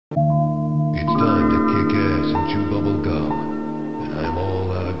bubble gum, and I'm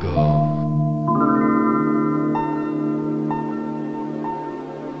all out of gum.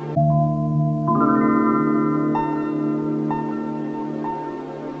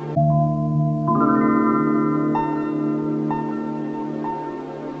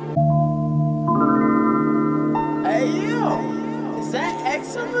 Hey yo, is that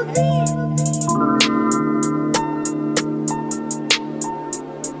X on the beat?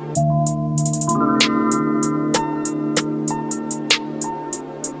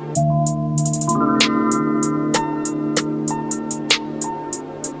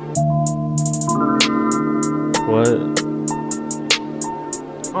 What?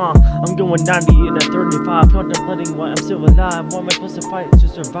 I'm going 90 in a 35, contemplating why I'm still alive. Why am I supposed to fight to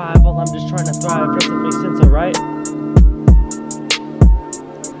survive while I'm just trying to thrive? Doesn't make sense, alright?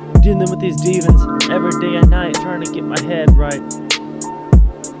 Dealing with these demons every day and night, trying to get my head right.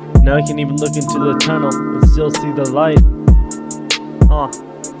 Now I can even look into the tunnel and still see the light.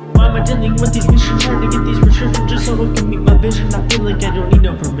 Why am I dealing with these missions, trying to get these prescriptions just so I can meet my vision? I feel like I don't need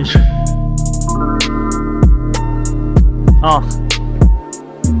no permission.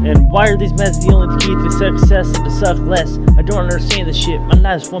 And why are these meds the only key to success and to suck less? I don't understand this shit, my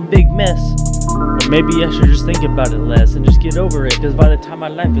life's one big mess. Or maybe I should just think about it less and just get over it, cause by the time my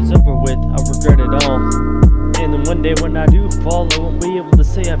life is over with, I'll regret it all. And then one day when I do fall, I won't be able to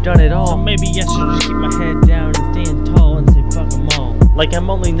say I've done it all. So maybe I should just keep my head down and stand tall and say fuck them all. Like I'm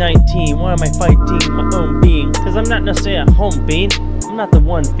only 19, why am I fighting my own being? Cause I'm not no stay at home fiend, I'm not the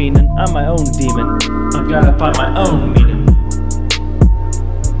one fiending, I'm my own demon. I've gotta find my own meaning.